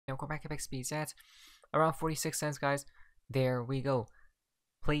Now go back to XP's at around 46 cents, guys. There we go.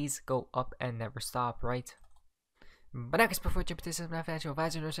 Please go up and never stop, right? But now, guys, before jumping to this financial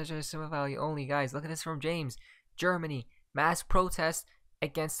advisor, no such as value only, guys. Look at this from James. Germany, mass protest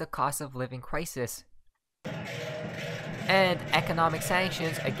against the cost of living crisis and economic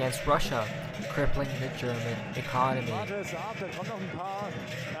sanctions against Russia, crippling the German economy.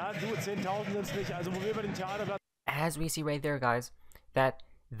 As we see right there, guys, that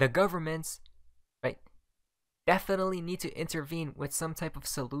the governments, right, definitely need to intervene with some type of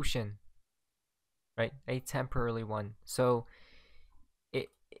solution, right, a temporary one. So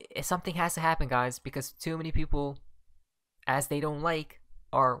something has to happen, guys, because too many people, as they don't like,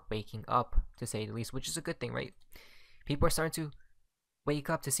 are waking up, to say the least, which is a good thing, right? People are starting to wake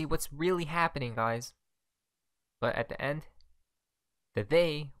up to see what's really happening, guys. But at the end,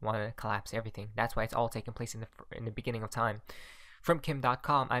 they want to collapse everything. That's why it's all taking place in the beginning of time. From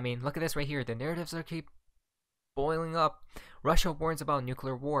Kim.com, I mean, look at this right here. The narratives are keep boiling up. Russia warns about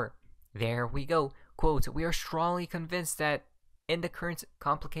nuclear war. There we go. Quote, we are strongly convinced that in the current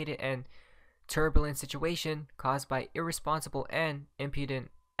complicated and turbulent situation caused by irresponsible and impudent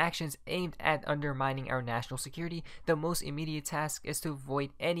actions aimed at undermining our national security, the most immediate task is to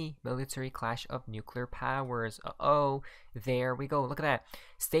avoid any military clash of nuclear powers. There we go. Look at that.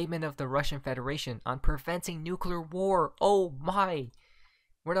 Statement of the Russian Federation on preventing nuclear war. Oh my.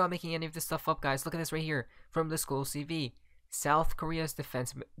 We're not making any of this stuff up, guys. Look at this right here from the school CV. South Korea's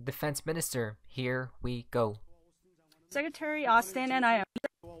defense minister. Here we go. Secretary Austin and I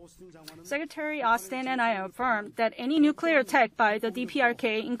affirmed that any nuclear attack by the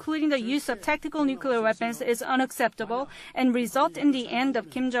DPRK, including the use of tactical nuclear weapons, is unacceptable and result in the end of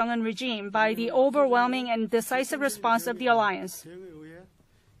Kim Jong-un regime by the overwhelming and decisive response of the alliance.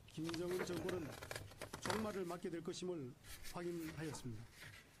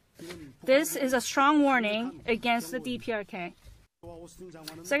 This is a strong warning against the DPRK.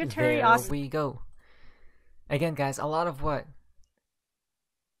 Secretary Austin. There we go. Again, guys, a lot of what?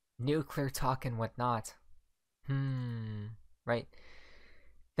 Nuclear talk and whatnot. Right.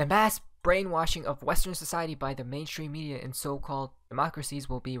 The mass brainwashing of Western society by the mainstream media in so-called democracies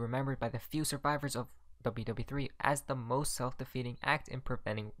will be remembered by the few survivors of WW3 as the most self-defeating act in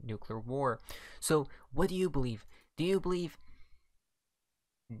preventing nuclear war. So, what do you believe? Do you believe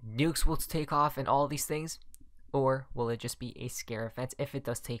nukes will take off and all these things? Or will it just be a scare event if it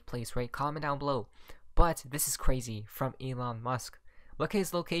does take place, right? Comment down below. But this is crazy from Elon Musk. Look at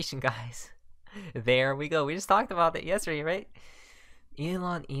his location, guys. There we go. We just talked about that yesterday, right?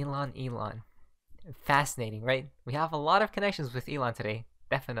 Elon. Fascinating, right? We have a lot of connections with Elon today.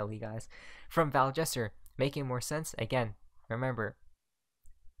 Definitely, guys. From Val Jester, making more sense. Again, remember,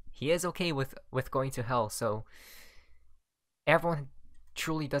 he is okay with going to hell. So everyone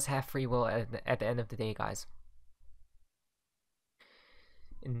truly does have free will at the end of the day, guys.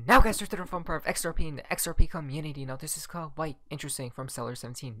 And now, guys, there's the fun part of XRP and the XRP community. Now, this is called White Interesting from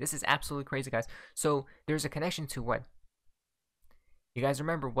Seller17. This is absolutely crazy, guys. So, there's a connection to what? You guys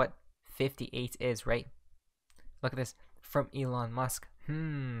remember what 58 is, right? Look at this. From Elon Musk.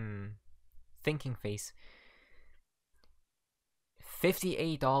 Thinking face.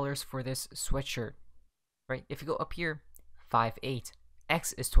 $58 for this sweatshirt. Right? If you go up here, 58.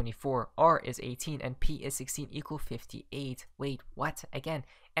 X is 24, R is 18, and P is 16 equal 58. Wait, what? Again,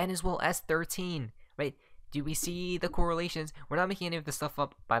 N as well as 13, right? Do we see the correlations? We're not making any of this stuff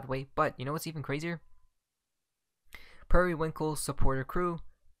up, by the way, but you know what's even crazier? Periwinkle's supporter crew,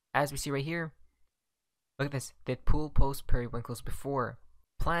 as we see right here. Look at this. Did pool post periwinkles before?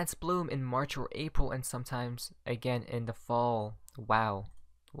 Plants bloom in March or April and sometimes again in the fall. Wow.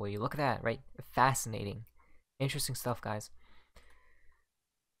 Well, you look at that, right? Fascinating. Interesting stuff, guys.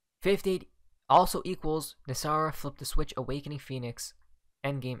 58 also equals Nasara flip the switch awakening Phoenix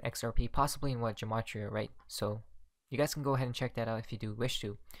endgame XRP, possibly in what gematria, right? So you guys can go ahead and check that out if you do wish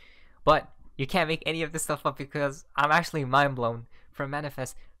to. But you can't make any of this stuff up because I'm actually mind blown. From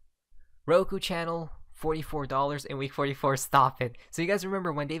Manifest, Roku channel $44 in week 44. Stop it. So you guys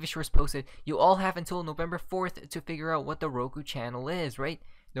remember when David Shores posted, you all have until November 4th to figure out what the Roku channel is, right?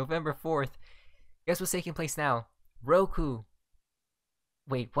 November 4th. Guess what's taking place now? Roku.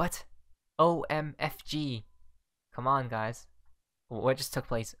 Wait, what? OMFG. Come on, guys. What just took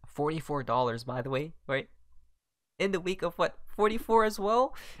place? $44, by the way, right? In the week of what? 44 as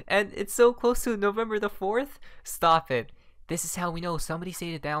well? And it's so close to November the 4th? Stop it. This is how we know. Somebody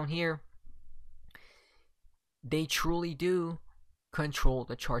stated down here. They truly do control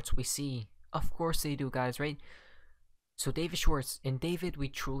the charts we see. Of course they do, guys, right? So David Schwartz, and David we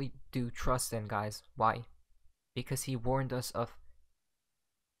truly do trust in, guys. Why? Because he warned us of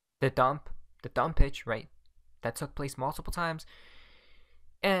the dump pitch, right? That took place multiple times,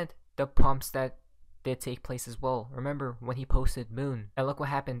 and the pumps that did take place as well. Remember when he posted Moon, and look what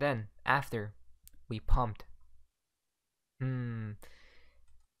happened then after we pumped.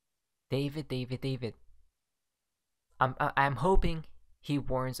 David. I'm hoping he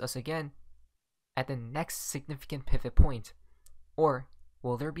warns us again at the next significant pivot point. Or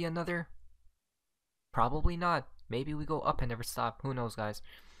will there be another? Probably not. Maybe we go up and never stop. Who knows, guys?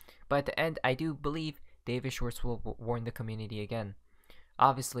 But at the end, I do believe David Schwartz will warn the community again.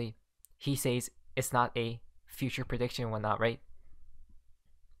 Obviously, he says it's not a future prediction and whatnot, right?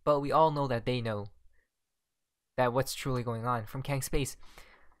 But we all know that they know that what's truly going on from Kang Space.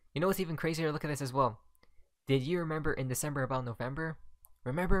 You know what's even crazier? Look at this as well. Did you remember in December about November?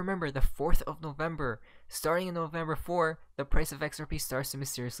 Remember, the 4th of November. Starting in November 4, the price of XRP starts to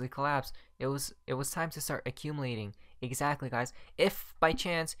mysteriously collapse. It was time to start accumulating. Exactly, guys. If by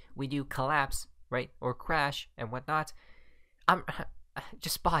chance we do collapse, right, or crash and whatnot, I'm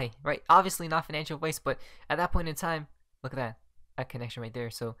just buy, right? Obviously not financial advice, but at that point in time, look at that, a connection right there.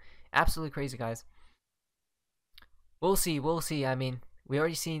 So absolutely crazy, guys. We'll see. I mean, we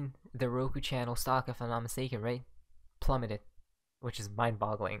already seen the Roku channel stock, if I'm not mistaken, right? Plummeted, which is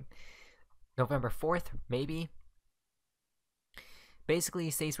mind-boggling. November 4th, maybe. Basically,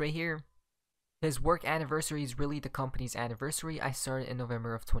 he states right here, his work anniversary is really the company's anniversary. I started in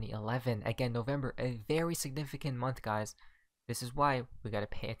November of 2011. Again, November, a very significant month, guys. This is why we gotta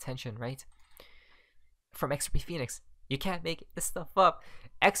pay attention, right? From XRP Phoenix, you can't make this stuff up.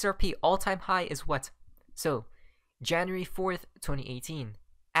 XRP all-time high is what? So, January 4th, 2018.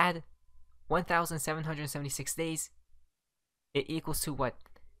 Add 1,776 days. It equals to what?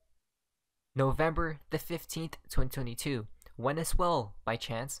 November the 15th, 2022. When as well, by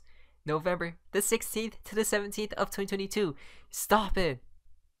chance? November the 16th to the 17th of 2022. Stop it.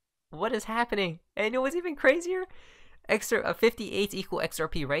 What is happening? And you know what's even crazier? 58 equal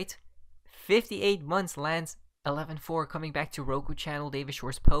XRP, right? 58 months lands 11.4, coming back to Roku channel David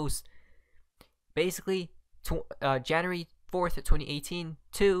Schwartz post. Basically, January 4th, 2018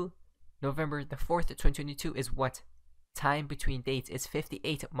 to November the 4th, 2022 is what? Time between dates is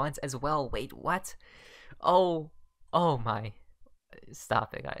 58 months as well. Wait, what? Oh my.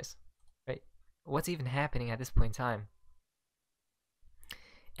 Stop it, guys. Right? What's even happening at this point in time?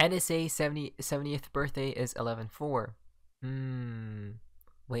 NSA 70th birthday is 11.4.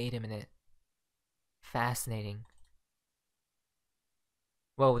 Wait a minute. Fascinating.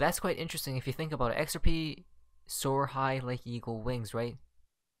 Whoa, that's quite interesting if you think about it. XRP soar high like eagle wings, right?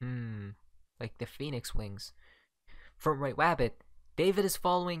 Like the phoenix wings. From Right Wabbit, David is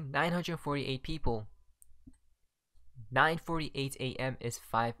following 948 people. 9:48 a.m. is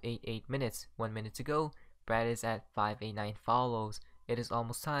 5:88 minutes. 1 minute to go. Brad is at 589 follows. It is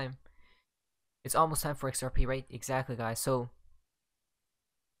almost time. It's almost time for XRP, right? Exactly, guys. So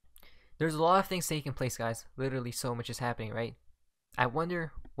there's a lot of things taking place, guys. Literally so much is happening, right? I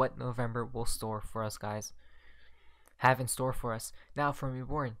wonder what November will store for us, guys. Have in store for us. Now from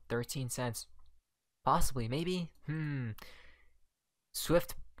Reborn, 13 cents. Possibly, maybe.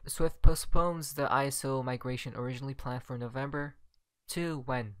 Swift postpones the ISO migration originally planned for November to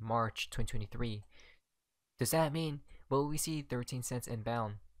when? March 2023. Does that mean will we see 13 cents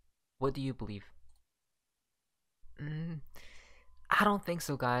inbound? What do you believe? I don't think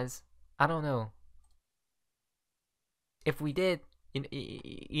so, guys. I don't know. If we did,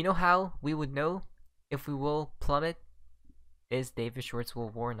 you know how we would know if we will plummet? Is David Schwartz will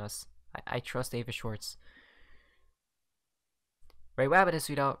warn us. I trust David Schwartz. Right, Wabbit has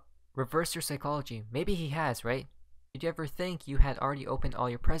tweeted out, reverse your psychology. Maybe he has, right? Did you ever think you had already opened all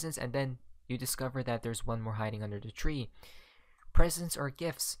your presents and then you discover that there's one more hiding under the tree? Presents are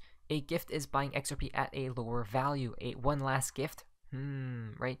gifts. A gift is buying XRP at a lower value. One last gift?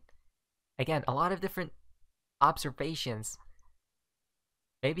 Right? Again, a lot of different observations.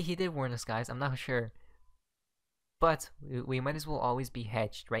 Maybe he did warn us, guys. I'm not sure. But we might as well always be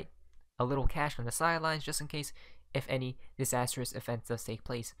hedged, right? A little cash on the sidelines just in case if any disastrous event does take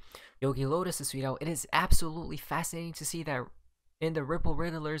place. Yogi Lotus is tweeted out, it is absolutely fascinating to see that in the Ripple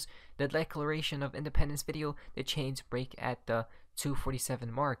Riddlers, the Declaration of Independence video, the chains break at the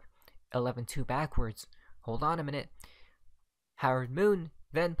 247 mark, 11.2 backwards. Hold on a minute. Howard Moon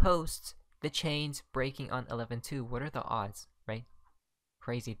then posts the chains breaking on 11.2. What are the odds, right?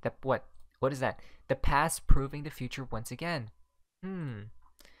 Crazy. What is that? The past proving the future once again.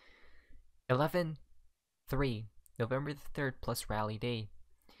 11.3. November the 3rd plus rally day.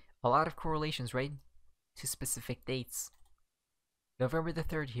 A lot of correlations, right? To specific dates. November the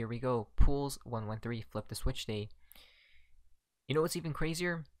 3rd, here we go. Pools 113, flip the switch day. You know what's even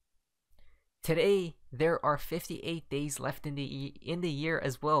crazier? Today there are 58 days left in the year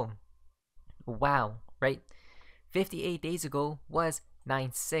as well. Wow, right? 58 days ago was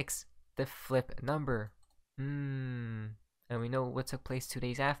 9/6, the flip number. And we know what took place 2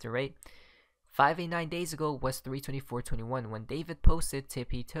 days after, right? 589 days ago was 3/24/21 when David posted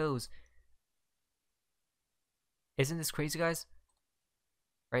tippy toes. Isn't this crazy, guys?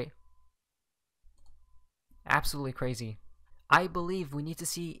 Right? Absolutely crazy. I believe we need to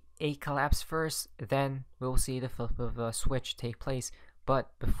see a collapse first, then we'll see the flip of the switch take place.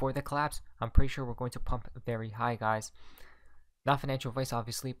 But before the collapse, I'm pretty sure we're going to pump very high, guys. Not financial advice,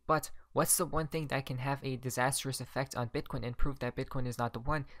 obviously, but what's the one thing that can have a disastrous effect on Bitcoin and prove that Bitcoin is not the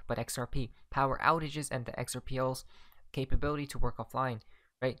one, but XRP? Power outages and the XRPL's capability to work offline,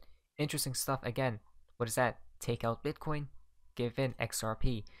 right? Interesting stuff. Again, what is that? Take out Bitcoin, give in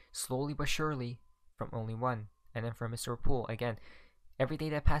XRP, slowly but surely from only one. And then from Mr. Pool, again, every day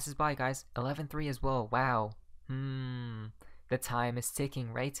that passes by, guys, 11.3 as well. Wow. The time is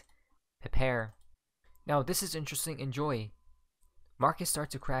ticking, right? Prepare. Now, this is interesting. Enjoy. Market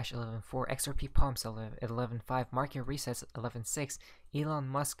starts to crash 11.4. XRP pumps 11.5. Market resets 11.6. Elon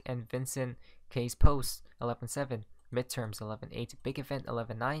Musk and Vincent K's posts 11.7. Midterms 11.8. Big event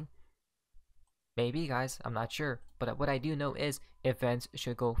 11.9. Maybe, guys. I'm not sure. But what I do know is events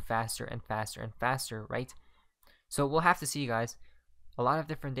should go faster and faster and faster, right? So we'll have to see, guys. A lot of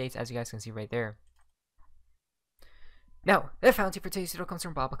different dates, as you guys can see right there. Now, the fountain for today's video comes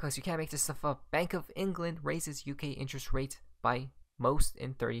from Bob, because you can't make this stuff up. Bank of England raises UK interest rate by most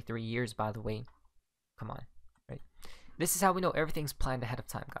in 33 years, by the way. Come on, right? This is how we know everything's planned ahead of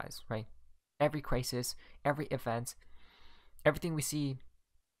time, guys, right? Every crisis, every event, everything we see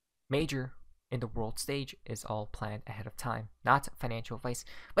major in the world stage is all planned ahead of time, not financial advice.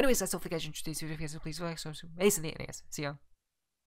 But anyways, that's all for guys. Today's video. Please like, subscribe, see ya.